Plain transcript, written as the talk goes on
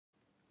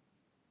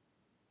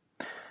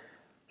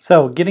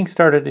So, getting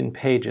started in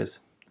Pages.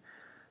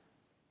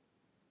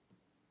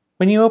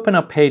 When you open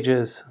up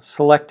Pages,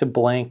 select a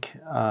blank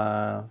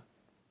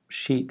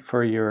sheet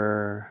for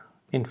your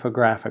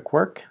infographic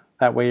work.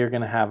 That way you're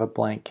going to have a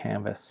blank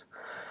canvas.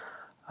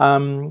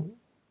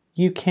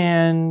 You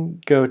can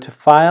go to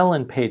File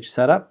and Page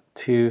Setup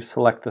to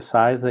select the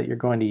size that you're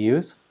going to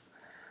use.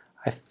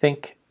 I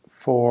think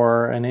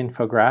for an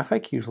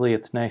infographic, usually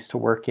it's nice to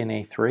work in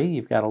A3.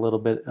 You've got a little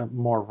bit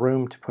more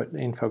room to put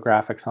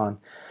infographics on.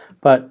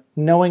 But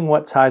knowing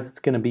what size it's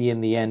going to be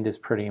in the end is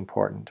pretty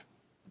important.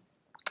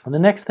 And the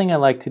next thing I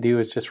like to do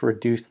is just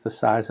reduce the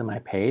size of my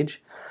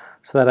page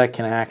so that I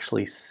can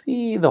actually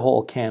see the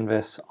whole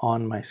canvas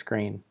on my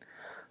screen.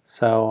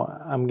 So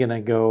I'm going to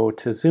go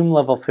to zoom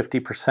level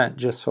 50%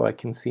 just so I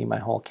can see my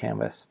whole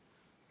canvas.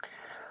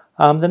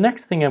 The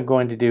next thing I'm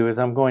going to do is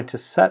I'm going to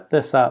set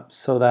this up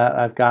so that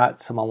I've got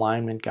some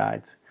alignment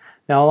guides.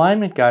 Now,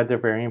 alignment guides are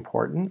very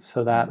important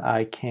so that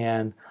I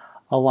can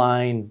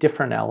align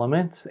different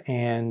elements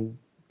and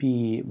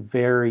be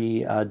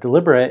very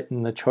deliberate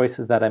in the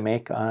choices that I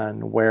make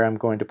on where I'm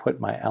going to put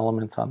my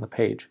elements on the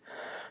page.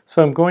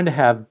 So I'm going to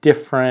have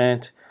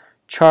different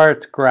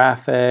charts,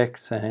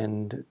 graphics,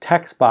 and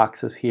text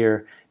boxes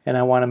here, and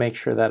I want to make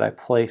sure that I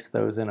place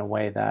those in a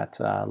way that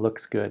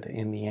looks good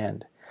in the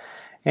end.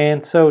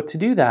 And so to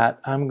do that,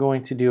 I'm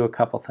going to do a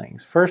couple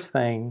things. First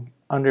thing,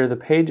 under the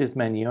Pages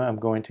menu, I'm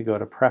going to go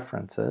to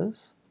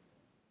Preferences,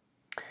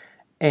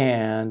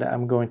 and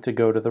I'm going to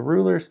go to the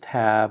Rulers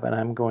tab, and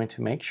I'm going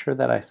to make sure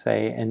that I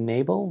say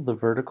Enable the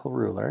Vertical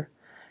Ruler,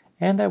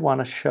 and I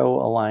want to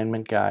show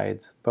alignment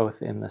guides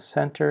both in the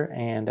center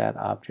and at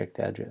object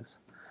edges.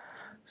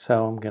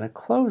 So I'm going to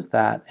close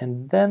that,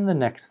 and then the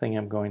next thing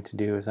I'm going to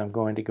do is I'm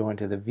going to go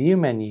into the View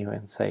menu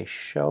and say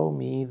Show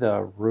me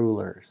the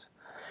rulers.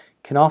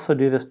 You can also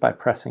do this by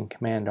pressing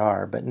Command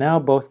R, but now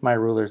both my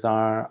rulers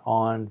are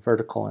on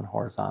vertical and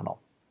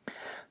horizontal.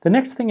 The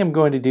next thing I'm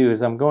going to do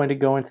is I'm going to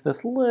go into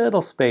this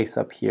little space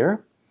up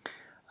here,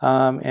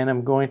 and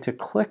I'm going to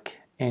click,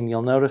 and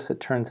you'll notice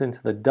it turns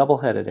into the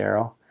double-headed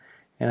arrow,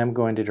 and I'm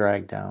going to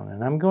drag down.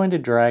 And I'm going to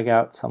drag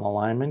out some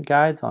alignment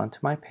guides onto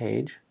my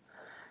page,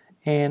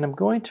 and I'm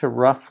going to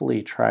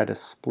roughly try to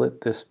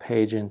split this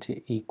page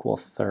into equal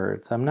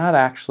thirds. I'm not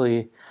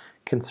actually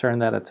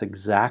concerned that it's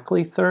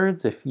exactly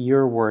thirds. If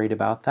you're worried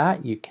about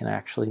that, you can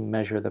actually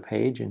measure the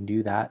page and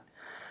do that.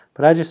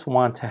 But I just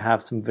want to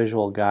have some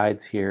visual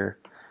guides here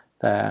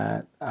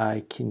that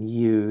I can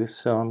use.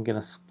 So I'm going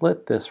to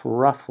split this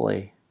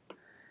roughly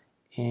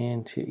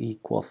into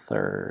equal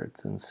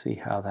thirds and see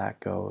how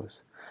that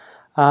goes.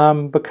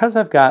 Because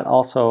I've got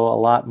also a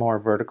lot more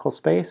vertical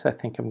space, I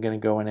think I'm going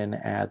to go in and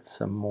add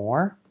some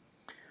more.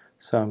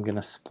 So I'm going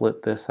to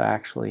split this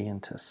actually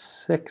into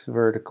 6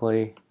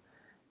 vertically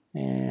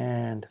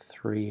and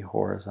 3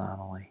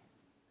 horizontally.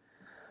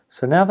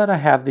 So now that I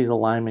have these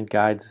alignment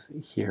guides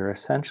here,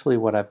 essentially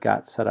what I've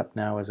got set up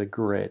now is a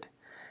grid.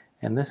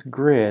 And this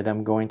grid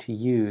I'm going to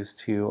use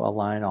to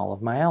align all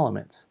of my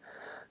elements.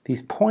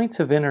 These points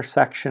of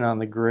intersection on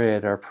the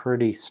grid are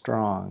pretty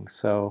strong.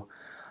 So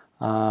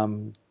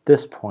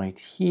this point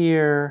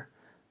here,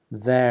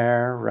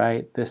 there,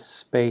 right, this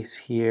space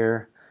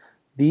here,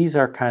 these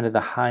are kind of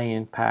the high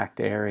impact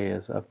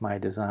areas of my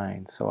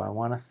design. So I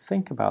want to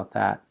think about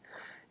that.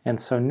 And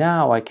so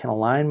now I can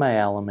align my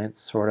elements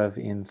sort of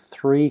in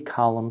 3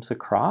 columns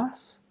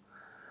across,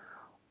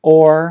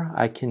 or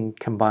I can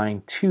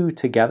combine 2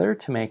 together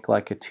to make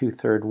like a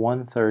 2/3,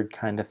 1/3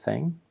 kind of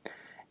thing.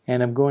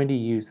 And I'm going to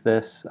use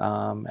this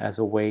as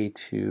a way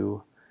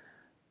to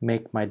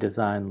make my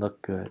design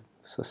look good.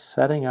 So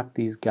setting up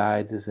these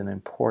guides is an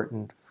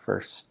important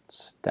first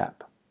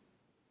step.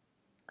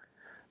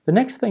 The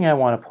next thing I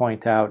want to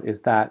point out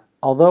is that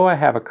although I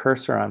have a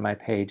cursor on my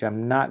page,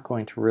 I'm not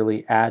going to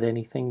really add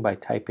anything by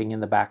typing in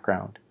the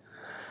background.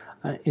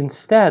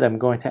 Instead, I'm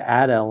going to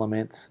add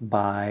elements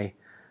by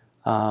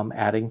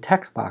adding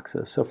text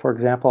boxes. So for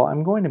example,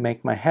 I'm going to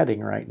make my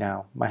heading right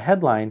now. My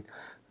headline,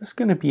 this is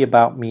going to be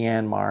about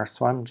Myanmar,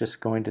 so I'm just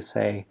going to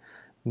say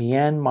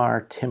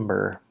Myanmar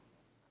timber.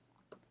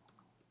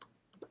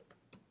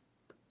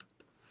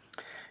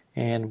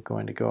 And I'm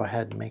going to go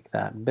ahead and make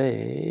that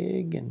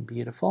big and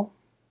beautiful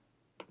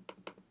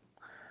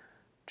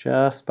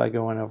just by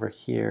going over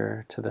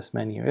here to this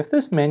menu. If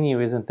this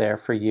menu isn't there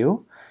for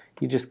you,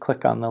 you just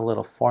click on the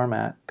little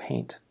format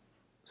paint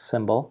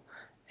symbol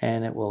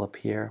and it will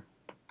appear.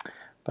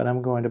 But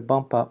I'm going to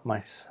bump up my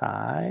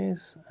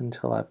size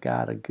until I've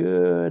got a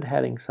good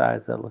heading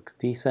size that looks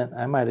decent.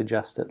 I might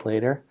adjust it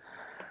later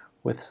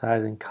with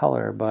size and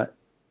color, but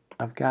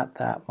I've got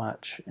that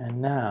much.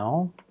 And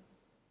now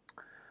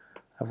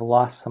I've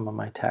lost some of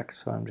my text,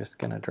 so I'm just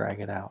going to drag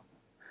it out.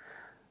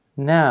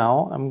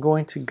 Now I'm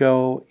going to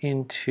go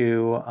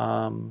into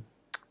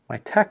my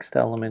text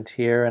element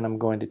here, and I'm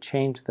going to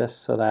change this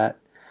so that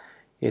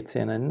it's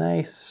in a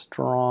nice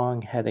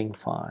strong heading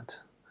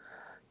font.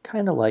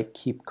 Kind of like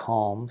Keep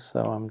Calm,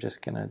 so I'm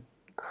just going to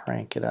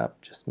crank it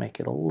up, just make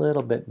it a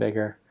little bit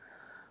bigger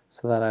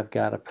so that I've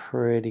got a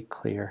pretty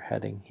clear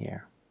heading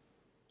here.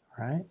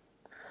 All right?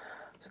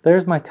 So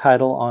there's my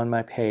title on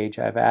my page.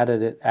 I've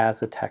added it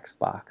as a text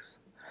box.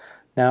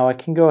 Now I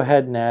can go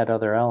ahead and add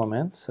other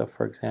elements. So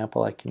for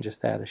example, I can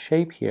just add a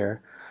shape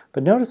here.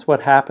 But notice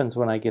what happens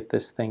when I get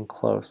this thing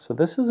close. So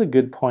this is a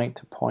good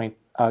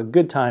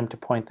good time to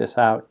point this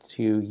out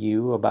to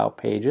you about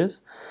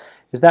pages,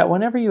 is that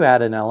whenever you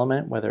add an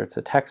element, whether it's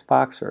a text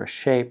box or a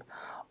shape,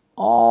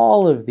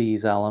 all of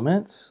these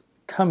elements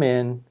come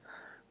in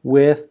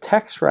with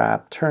text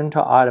wrap turned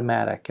to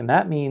automatic. And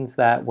that means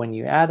that when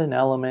you add an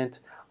element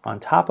on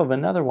top of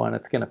another one,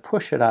 it's going to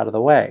push it out of the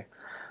way.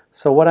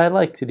 So what I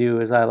like to do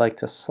is I like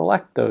to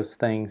select those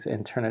things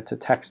and turn it to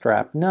text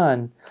wrap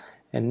none,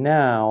 and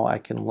now I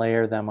can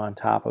layer them on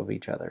top of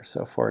each other.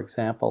 So for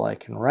example, I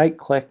can right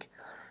click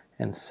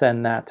and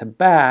send that to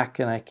back,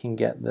 and I can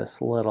get this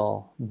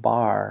little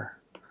bar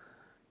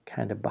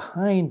kind of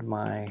behind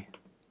my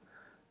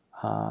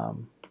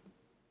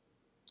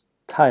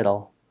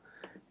title,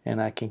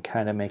 and I can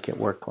kind of make it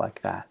work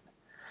like that.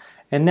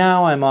 And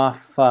now I'm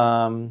off,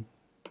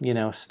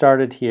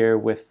 started here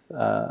with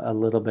a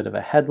little bit of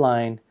a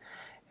headline,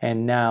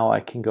 and now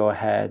I can go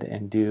ahead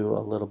and do a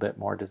little bit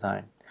more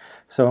design.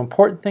 So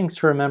important things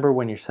to remember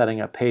when you're setting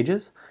up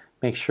pages: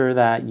 make sure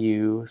that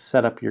you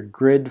set up your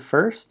grid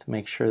first,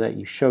 make sure that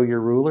you show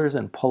your rulers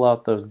and pull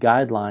out those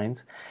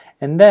guidelines,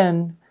 and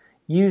then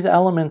use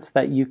elements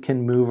that you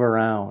can move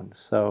around.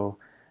 So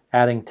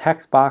adding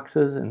text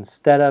boxes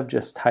instead of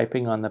just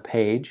typing on the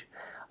page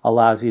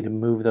allows you to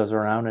move those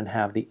around and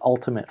have the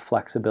ultimate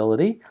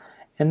flexibility.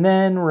 And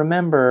then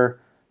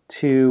remember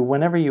to,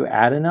 whenever you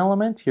add an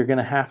element, you're going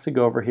to have to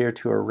go over here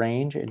to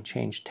Arrange and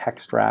change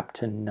text wrap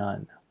to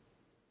none.